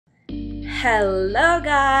Hello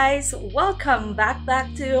guys, welcome back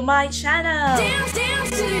to my channel.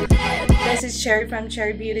 This is Cherry from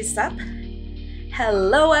Cherry Beauty Shop.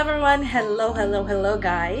 Hello everyone, hello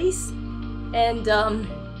guys. And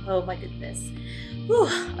oh my goodness. Whew,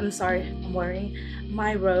 I'm sorry, I'm wearing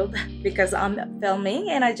my robe because I'm filming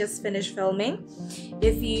and I just finished filming.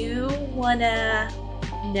 If you wanna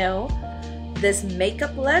know this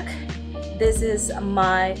makeup look, this is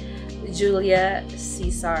my Julia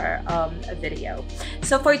Caesar video.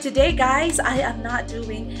 So for today guys, I am not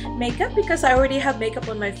doing makeup because I already have makeup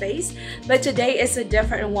on my face, but today is a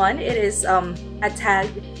different one. It is a tag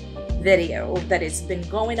video that has been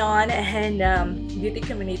going on and beauty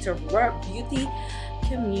community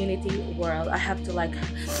world. I have to like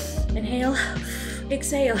inhale,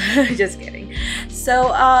 exhale. Just kidding.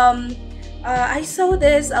 So I saw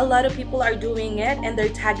this, a lot of people are doing it and they're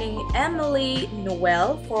tagging Emily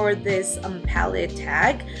Noel for this palette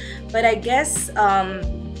tag, but I guess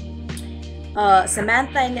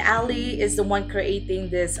Samantha and Ali is the one creating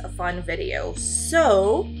this fun video.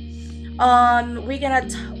 So I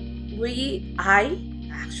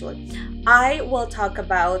will talk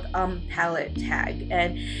about palette tag.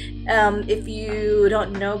 And if you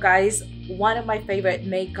don't know guys, one of my favorite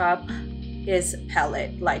makeup is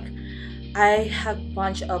palette. Like I have a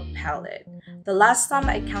bunch of palette. The last time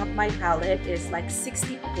I count my palette is like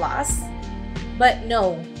 60 plus, but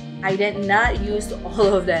no, I did not use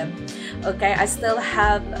all of them. Okay, I still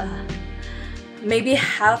have maybe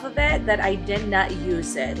half of it that I did not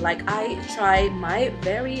use it. Like I tried my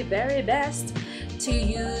very best to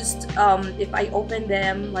use if I open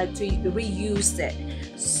them, like to reuse it.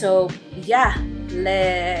 So yeah,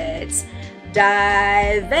 let's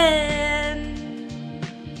dive in.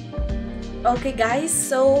 Okay guys,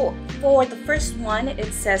 so for the first one,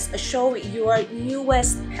 it says show your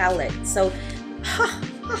newest palette. So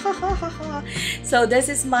so this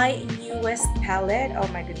is my newest palette. Oh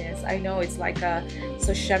my goodness, I know it's like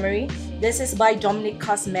so shimmery. This is by Dominic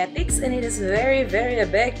Cosmetics and it is very a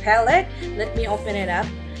big palette. Let me open it up.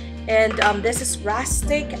 And this is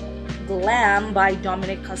Rustic Glam by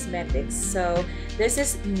Dominic Cosmetics. So this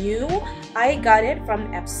is new. I got it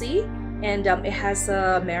from Etsy and it has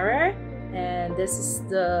a mirror. And this is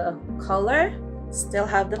the color. Still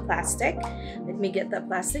have the plastic. Let me get the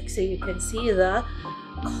plastic so you can see the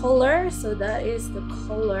color. So that is the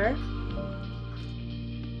color.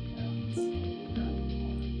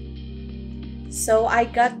 So I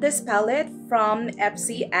got this palette from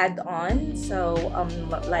Etsy add-on. So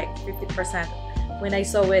like 50%. When I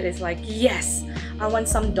saw it, it's like yes, I want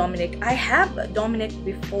some Dominic. I have Dominic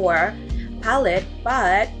before palette,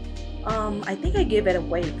 but I think I gave it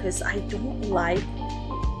away because I don't like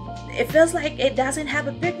it. Feels like it doesn't have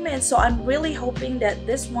a pigment, so I'm really hoping that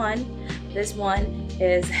this one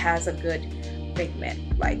has a good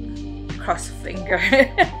pigment. Like cross finger.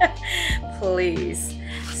 Please.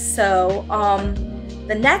 So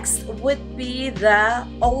the next would be the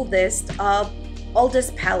oldest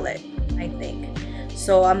palette, I think.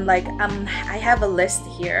 So I'm like I have a list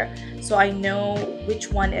here so I know which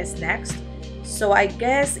one is next. So I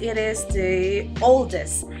guess it is the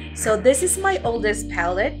oldest. So this is my oldest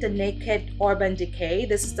palette, the Naked Urban Decay.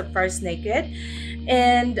 This is the first Naked.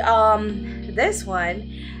 And this one,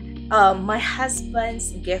 my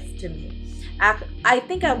husband's gift to me. I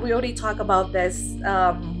think we already talked about this,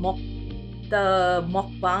 the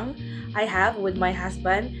mukbang I have with my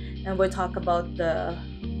husband. And we'll talk about the,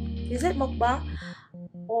 is it mukbang?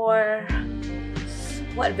 Or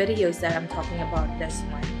what videos that I'm talking about this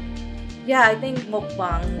one? Yeah, I think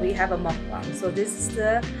mukbang. We have a mukbang. So this is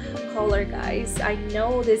the color guys. I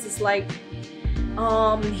know this is like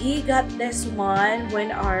he got this one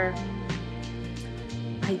when I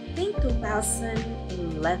think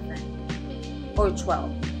 2011 or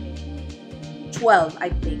 12 I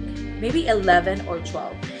think, maybe 11 or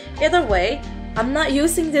 12. Either way, I'm not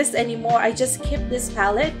using this anymore. I just keep this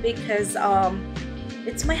palette because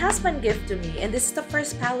it's my husband gift to me, and this is the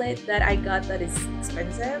first palette that I got that is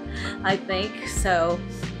expensive, I think. So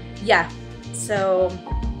yeah, so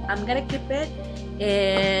I'm gonna keep it,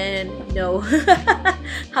 and no,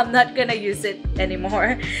 I'm not gonna use it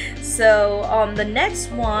anymore. So the next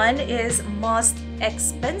one is most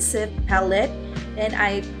expensive palette, and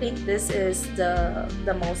I think this is the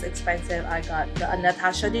most expensive I got, the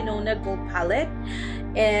Natasha Denona Gold palette.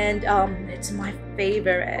 And it's my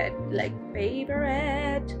favorite, like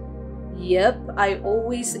favorite. Yep, I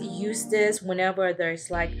always use this whenever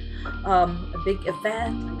there's like a big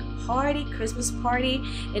event, like a party, Christmas party.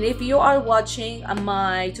 And if you are watching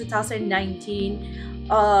my 2019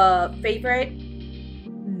 favorite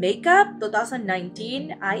makeup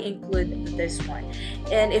 2019, I include this one.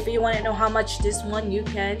 And if you want to know how much this one, you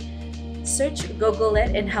can search, Google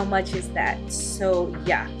it, and how much is that. So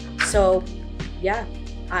yeah,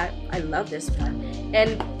 I love this one.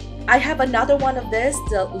 And I have another one of this,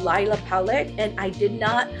 the Lila palette, and I did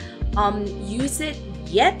not use it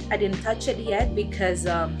yet. I didn't touch it yet because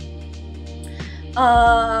I'm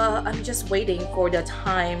just waiting for the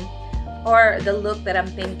time or the look that I'm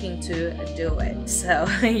thinking to do it. So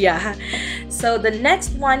yeah, so the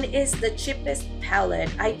next one is the cheapest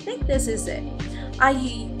palette. I think this is it. I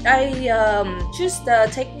choose the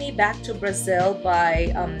Take Me Back to Brazil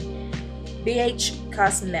by BH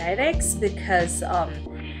Cosmetics because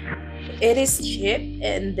it is cheap,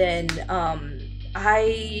 and then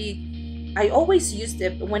I always use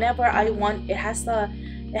it whenever I want. It has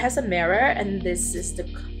a mirror, and this is the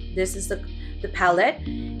palette.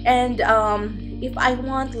 And if I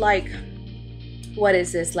want, like, what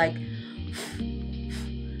is this, like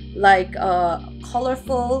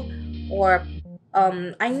colorful, or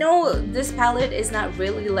I know this palette is not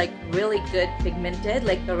really really good pigmented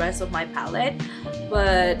like the rest of my palette,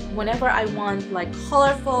 but whenever I want like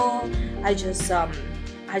colorful, I just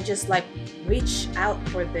like reach out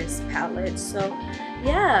for this palette. So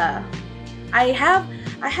yeah, I have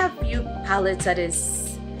few palettes that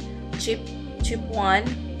is cheap one,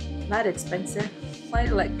 not expensive. Why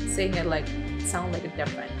like saying it like sound like a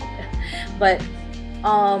different but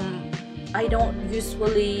I don't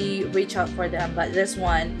usually reach out for them, but this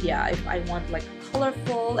one, yeah, if I want like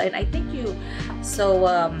colorful, and I think you, so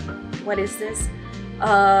what is this,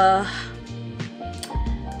 I'm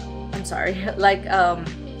sorry, like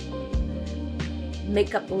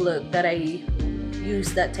makeup look that I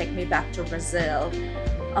use, that Take Me Back to Brazil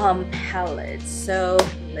palette. So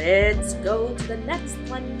let's go to the next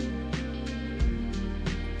one.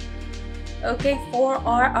 Okay, for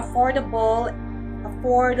our affordable,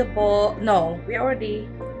 no, we already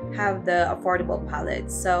have the affordable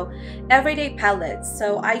palettes. So everyday palettes,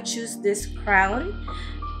 so I choose this crown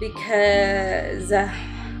because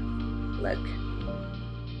look,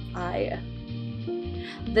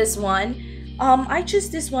 this one, I choose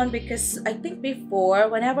this one because I think before,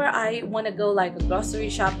 whenever I want to go like grocery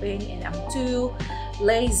shopping and I'm too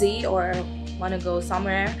lazy or want to go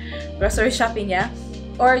somewhere grocery shopping, yeah,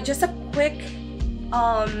 or just a quick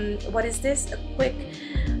what is this, a quick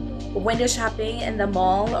window shopping in the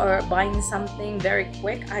mall or buying something very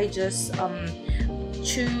quick, I just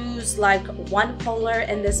choose like one color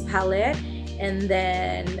in this palette, and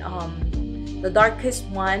then the darkest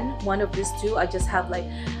one of these two, I just have like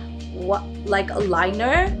a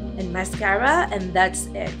liner and mascara, and that's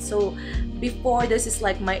it. So before, this is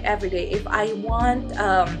like my everyday. If I want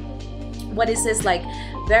what is this, like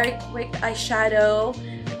very quick eyeshadow,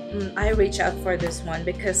 I reach out for this one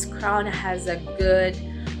because Crown has a good,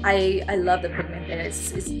 I love the pigment, and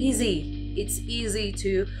it's easy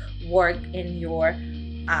to work in your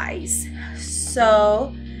eyes.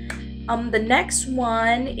 So the next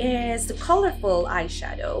one is the colorful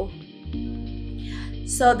eyeshadow.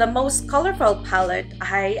 So the most colorful palette,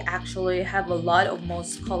 I actually have a lot of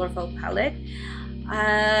most colorful palette.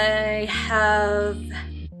 I have,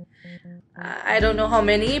 I don't know how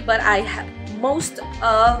many, but I have most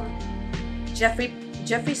of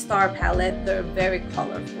Jeffree Star palette. They're very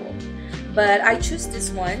colorful, but I choose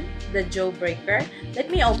this one, the Jawbreaker.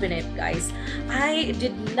 Let me open it, guys. I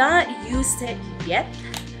did not use it yet.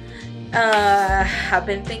 I've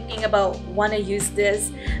been thinking about wanna use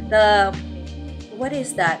this, the, what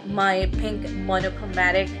is that, my pink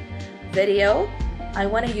monochromatic video. I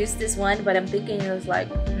want to use this one, but I'm thinking it was like,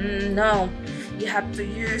 no, you have to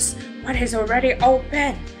use what is already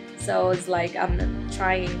open. So it's like I'm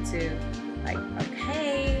trying to like,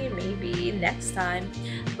 okay, maybe next time.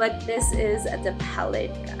 But this is the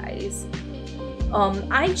palette, guys.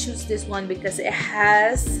 I choose this one because it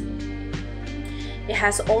has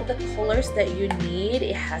all the colors that you need.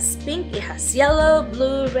 It has pink, it has yellow,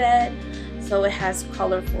 blue, red, so it has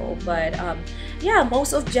colorful. But yeah,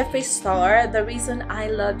 most of Jeffree Star, the reason I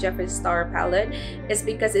love Jeffree Star palette is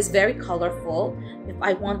because it's very colorful. If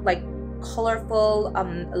I want like colorful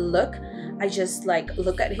look, I just like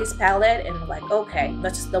look at his palette and like, okay,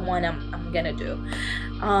 that's the one I'm gonna do.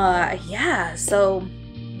 Yeah, so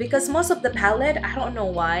because most of the palette, I don't know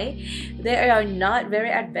why, they are not very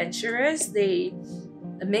adventurous.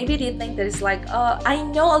 Maybe they think that it's like, I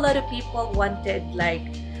know a lot of people wanted like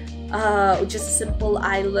just a simple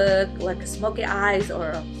eye look, like smoky eyes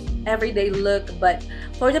or everyday look, but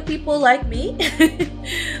for the people like me,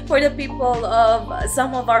 for the people of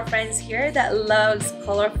some of our friends here that loves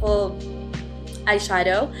colorful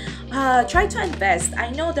eyeshadow, try to invest. I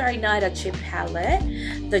know they're not a cheap palette,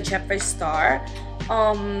 the Jeffree Star.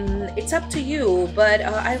 It's up to you, but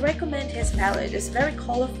I recommend his palette. It's very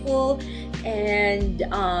colorful, and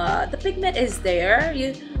the pigment is there.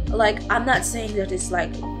 You like, I'm not saying that it's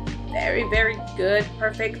like very good,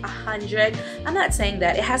 perfect, 100. I'm not saying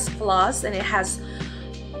that. It has flaws, and it has,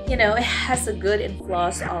 you know, it has a good and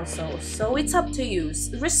flaws also. So it's up to you.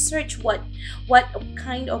 Research what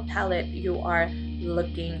kind of palette you are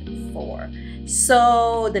looking for.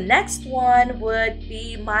 So the next one would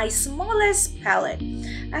be my smallest palette.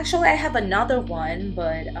 Actually, I have another one,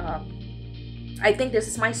 but I think this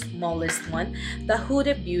is my smallest one, the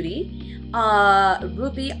Huda Beauty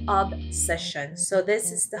Ruby Obsession. So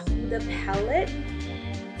this is the Huda palette,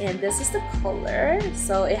 and this is the color.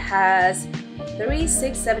 So it has 3,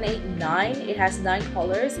 6, 7, 8, 9. It has 9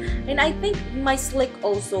 colors, and I think my Slick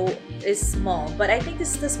also is small, but I think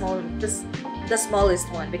this is the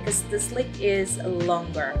smallest one because the Slick is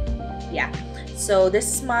longer. Yeah, so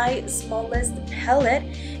this is my smallest palette,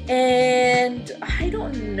 and I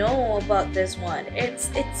don't know about this one.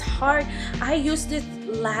 It's hard. I used it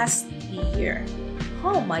last year.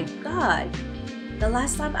 Oh my god, the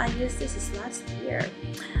last time I used this is last year.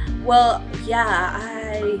 Well, yeah,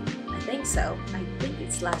 I think so. I think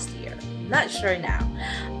it's last year. Not sure now,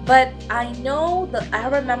 but I know that I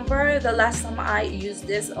remember the last time I used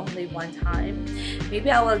this only one time. Maybe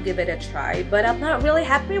I will give it a try, but I'm not really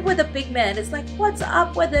happy with the pigment. It's like, what's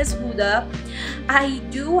up with this Huda? I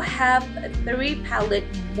do have 3 palette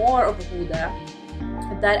more of Huda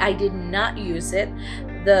that I did not use it.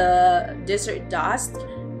 The Desert Dust,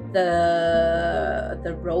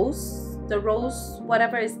 the rose,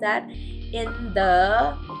 whatever is that, in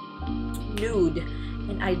the nude,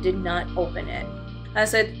 and I did not open it. I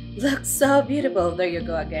said, looks so beautiful. There you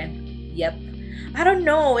go again. Yep. I don't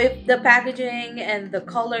know if the packaging and the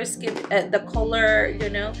color scheme, the color, you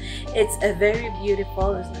know, it's a very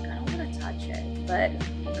beautiful. It's like, I don't want to touch it, but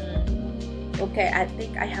okay, I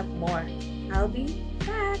think I have more. I'll be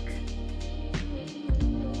back.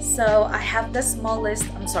 So I have the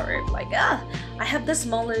smallest, I'm sorry, like, I have the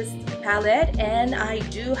smallest palette, and I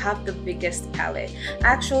do have the biggest palette.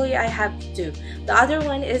 Actually, I have 2. The other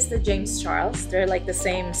one is the James Charles. They're like the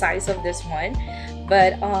same size of this one,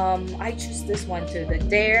 but I choose this one too, the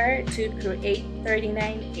Dare to Create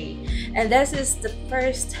 39A. And this is the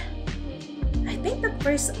first, I think the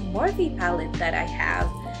first Morphe palette that I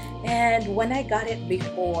have. And when I got it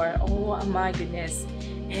before, oh my goodness,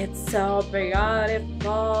 it's so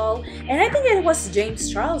beautiful. And I think it was James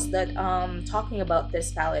Charles that talking about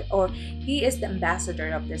this palette, or he is the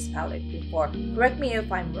ambassador of this palette before. Correct me if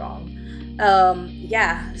I'm wrong.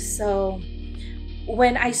 Yeah, so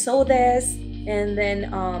when I saw this, and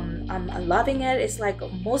then I'm loving it. It's like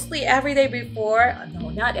mostly every day before.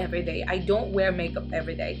 No, not every day. I don't wear makeup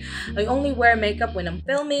every day. I only wear makeup when I'm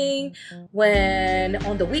filming, when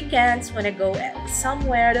on the weekends, when I go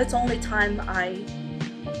somewhere. That's the only time I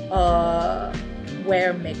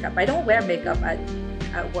wear makeup. I don't wear makeup at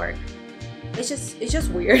work. It's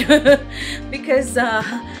just weird because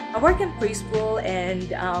I work in preschool, and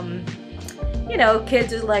you know,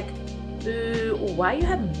 kids are like, why you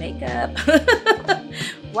have makeup?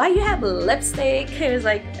 Why you have lipstick? It was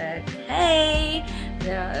like, okay,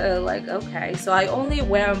 yeah, like, okay. So I only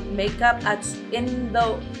wear makeup in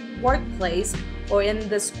the workplace or in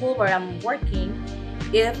the school where I'm working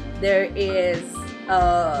if there is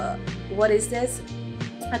what is this?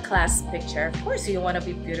 A class picture. Of course you want to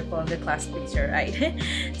be beautiful in the class picture, right?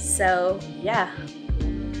 So yeah.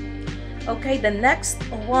 Okay, the next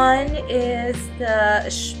one is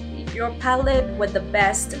your palette with the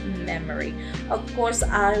best memory. Of course,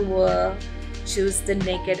 I will choose the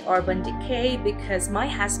Naked Urban Decay because my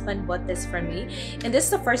husband bought this for me, and this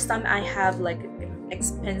is the first time I have like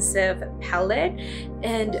expensive palette,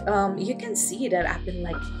 and you can see that I've been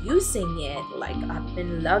like using it. Like, I've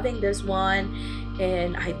been loving this one,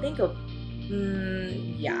 and I think of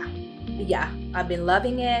yeah, I've been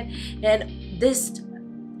loving it. And this,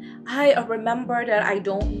 I remember that I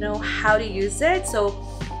don't know how to use it, so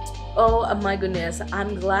oh my goodness,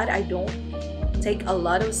 I'm glad I don't take a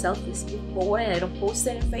lot of selfies before, and I don't post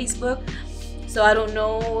it on Facebook, so I don't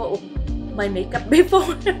know my makeup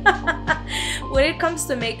before. When it comes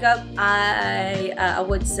to makeup, I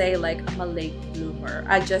would say like I'm a late bloomer.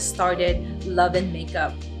 I just started loving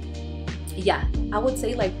makeup, yeah, I would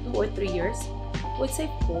say like 2 or 3 years. I would say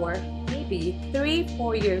 4, maybe 3,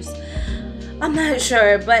 4 years. I'm not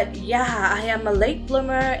sure, but yeah, I am a late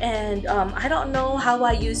bloomer, and I don't know how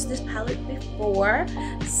I used this palette before.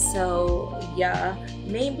 So yeah,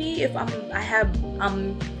 maybe if I'm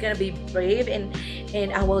gonna be brave and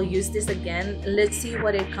I will use this again. Let's see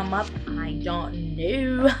what it come up. I don't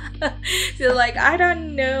know. So like I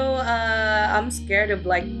don't know. I'm scared of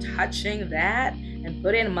like touching that and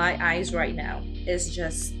put it in my eyes right now. It's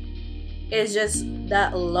just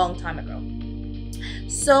that long time ago.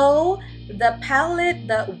 So the palette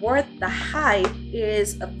that worth the hype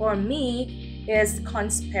is for me is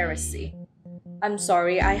Conspiracy. I'm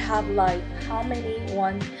sorry, I have like how many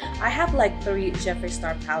one? I have like 3 Jeffree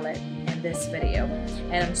Star palette in this video,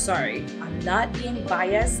 and I'm sorry, I'm not being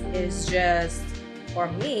biased. It's just for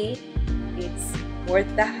me, it's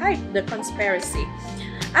worth the hype. The Conspiracy.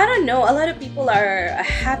 I don't know. A lot of people are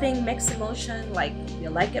having mixed emotion, like you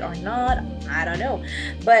like it or not. I don't know,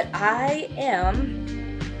 but I am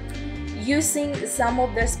using some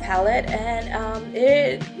of this palette, and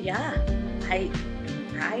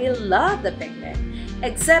I love the pigment,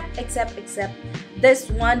 except this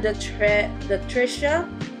one, the Trisha.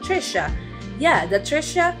 Yeah, the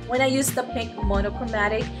Trisha. When I use the pink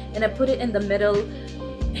monochromatic and I put it in the middle,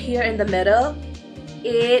 here in the middle,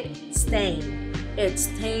 it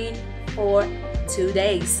stained for 2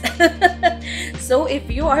 days. So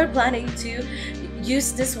if you are planning to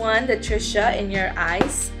use this one, the Trisha, in your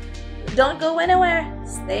eyes, don't go anywhere.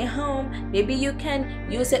 Stay home. Maybe you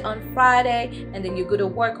can use it on Friday and then you go to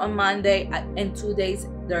work on Monday. In 2 days,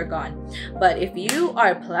 they're gone. But if you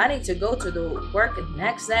are planning to go to the work the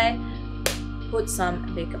next day, put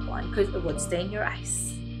some makeup on because it would stain your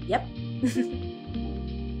eyes. Yep.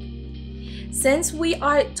 Since we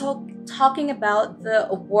are talking about the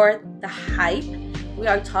worth the hype, we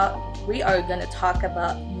are gonna talk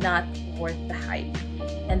about not worth the hype,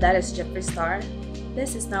 and that is Jeffree Star.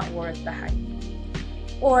 This is not worth the hype,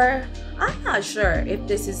 or I'm not sure if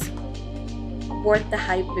this is worth the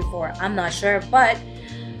hype before. I'm not sure, but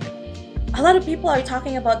a lot of people are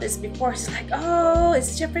talking about this before. It's like, oh,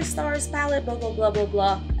 it's Jeffree Star's palette, blah blah blah blah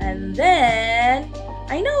blah, and then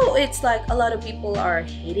I know it's like a lot of people are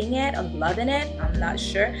hating it or loving it. I'm not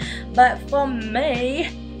sure, but for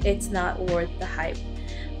me, it's not worth the hype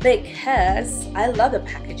because I love the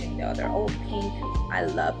packaging though. They're all pink. I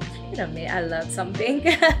love, you know me, I love something.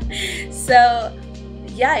 So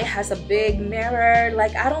yeah, it has a big mirror.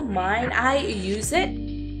 Like I don't mind, I use it,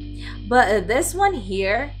 but this one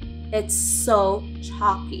here, it's so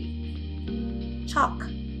chalky,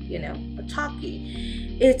 chalky.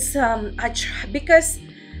 It's because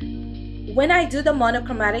when I do the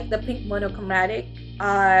monochromatic, the pink monochromatic,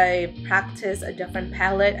 I practice a different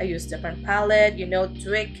palette. I use different palette,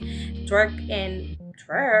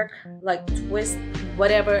 twerk, like twist,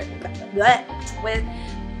 whatever,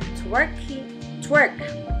 twerk.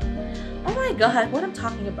 Oh my god, what I'm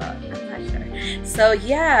talking about, I'm not sure. So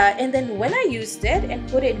yeah, and then when I used it and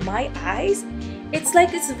put it in my eyes, it's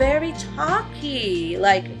like it's very chalky.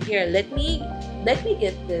 Like here, let me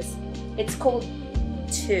get this. It's called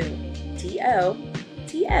T-O,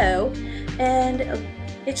 and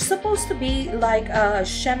it's supposed to be like a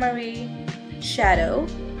shimmery shadow.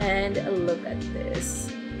 And look at this.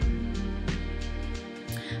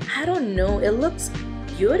 I don't know, it looks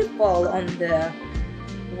beautiful on the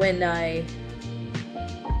when I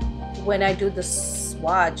do the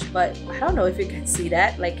swatch, but I don't know if you can see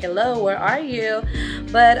that. Like, hello, where are you?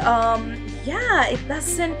 But yeah, it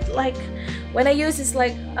doesn't, like when I use it's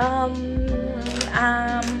like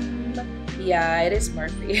yeah, it is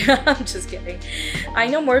Morphe. I'm just kidding. I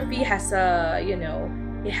know Morphe has a,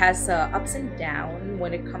 it has ups and downs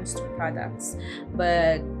when it comes to products,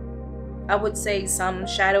 but I would say some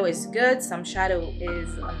shadow is good, some shadow is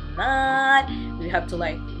not. You have to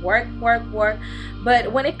like work.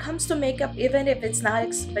 But when it comes to makeup, even if it's not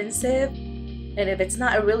expensive and if it's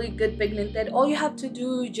not a really good pigmented, all you have to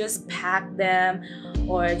do is just pack them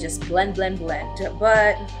or just blend.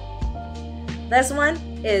 But this one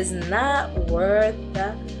is not worth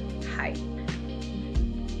the hype.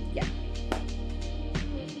 Yeah.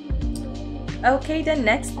 Okay, the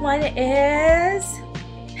next one is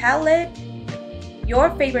palette.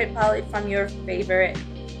 Your favorite palette from your favorite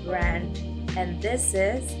brand. And this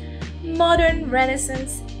is Modern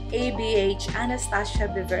Renaissance ABH Anastasia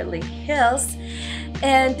Beverly Hills.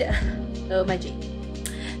 And oh my G,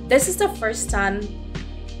 this is the first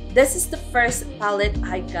palette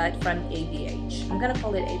I got from ABH. I'm gonna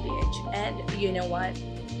call it ABH. And you know what?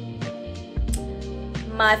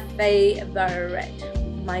 My favorite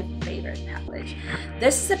palette.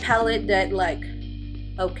 This is a palette that, like,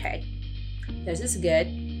 okay, this is good.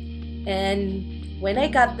 And when I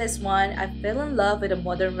got this one, I fell in love with the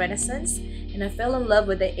Modern Renaissance, and I fell in love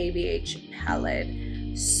with the ABH palette.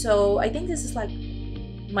 So I think this is like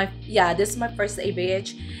this is my first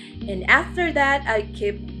ABH, and after that I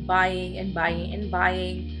keep buying and buying and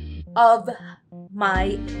buying of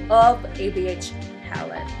ABH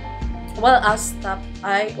palette. Well,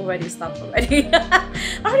 I already stopped already. I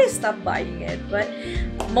already stopped buying it, but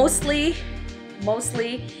mostly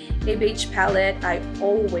ABH palette. I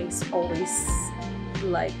always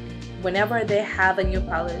like, whenever they have a new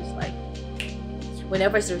palette, it's like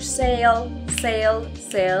whenever there's sale,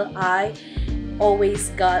 I always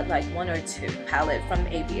got like 1 or 2 palette from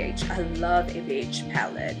ABH. I love ABH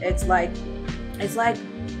palette. It's like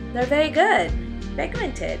they're very good,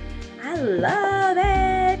 pigmented. I love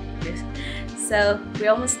it. So we're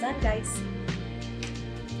almost done, guys.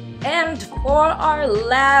 And for our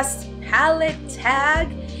last palette tag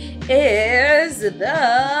is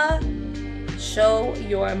the show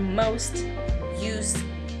your most used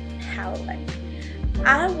palette.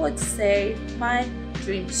 I would say my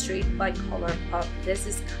Dream Street by ColourPop. This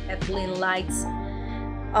is Kathleen Light's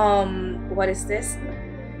what is this?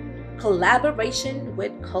 Collaboration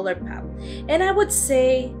with ColourPop. And I would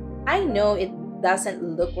say, I know it doesn't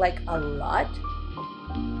look like a lot,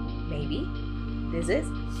 maybe this is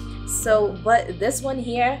so, but this one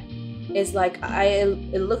here is like,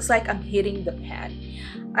 it looks like I'm hitting the pan.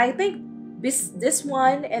 I think this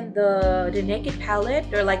one and the Naked palette,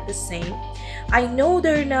 they're like the same. I know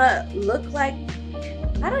they're not look like,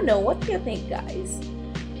 I don't know, what do you think, guys?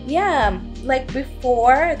 Yeah, like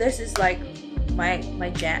before, this is like my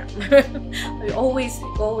jam. I always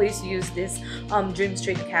use this Dream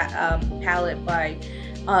Street palette by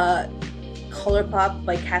ColourPop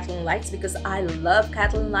by Kathleen Lights, because I love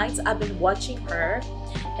Kathleen Lights. I've been watching her,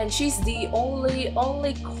 and she's the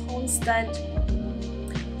only constant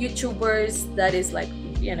YouTubers that is like,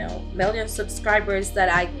 you know, million subscribers that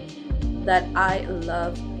I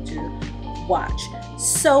love to watch.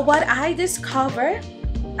 So what I discovered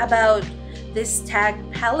about this tag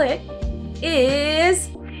palette is,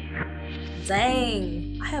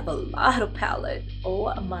 dang, I have a lot of palette.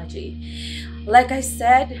 Oh Amaji. Like I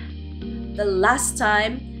said, the last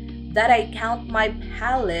time that I count my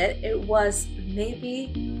palette, it was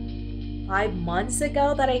maybe 5 months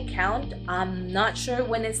ago that I count. I'm not sure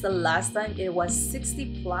when it's the last time. It was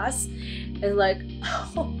 60 plus. It's like,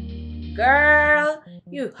 oh girl,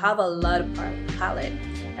 you have a lot of palette,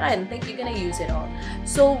 and I don't think you're gonna use it all.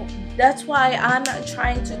 So that's why I'm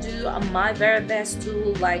trying to do my very best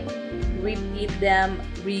to like repeat them,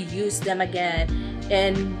 reuse them again.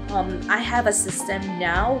 And I have a system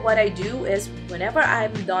now. What I do is, whenever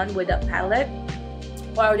I'm done with a palette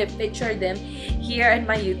or to picture them here in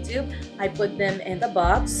my YouTube, I put them in the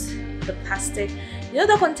box, the plastic, you know,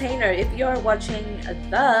 the container. If you're watching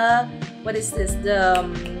the, what is this, the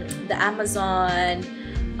Amazon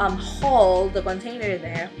haul, the container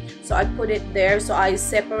there, so I put it there, so I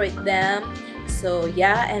separate them. So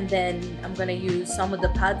yeah, and then I'm gonna use some of the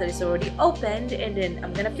palette that is already opened, and then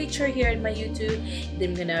I'm gonna feature here in my YouTube.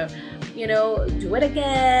 Then I'm gonna, you know, do it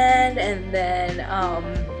again, and then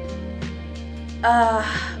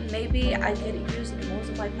maybe I could use most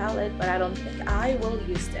of my palette, but I don't think I will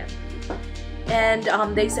use them. And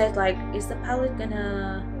they said like, is the palette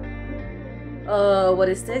gonna what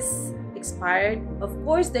is this, expired? Of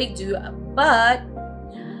course they do, but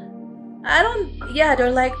I don't, yeah,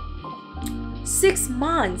 they're like 6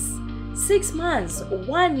 months,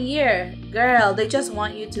 1 year. Girl, they just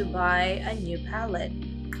want you to buy a new palette.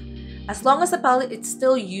 As long as the palette it's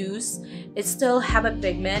still used, it still have a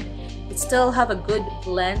pigment, it still have a good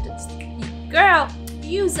blend, girl,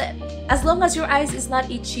 use it. As long as your eyes is not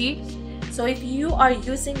itchy. So if you are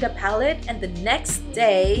using the palette and the next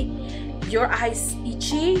day your eyes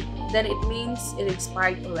itchy, then it means it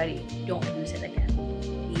expired already. Don't use it again.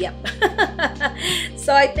 Yep.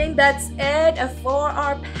 So I think that's it for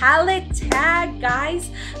our palette tag, guys.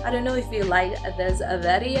 I don't know if you like this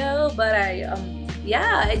video, but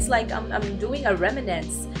yeah, it's like I'm doing a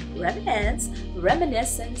reminiscence, I don't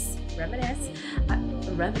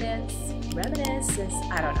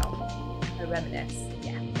know, a reminiscence,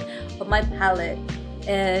 yeah, of my palette.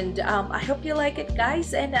 And I hope you like it,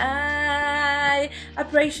 guys, and I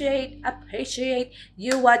appreciate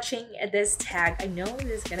you watching this tag. I know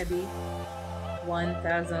this is gonna be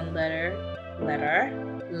 1,000 letter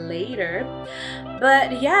later,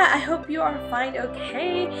 but yeah, I hope you are fine,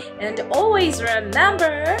 okay? And always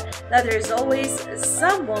remember that there's always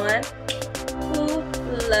someone who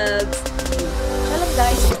loves you. Shalom,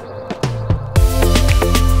 guys.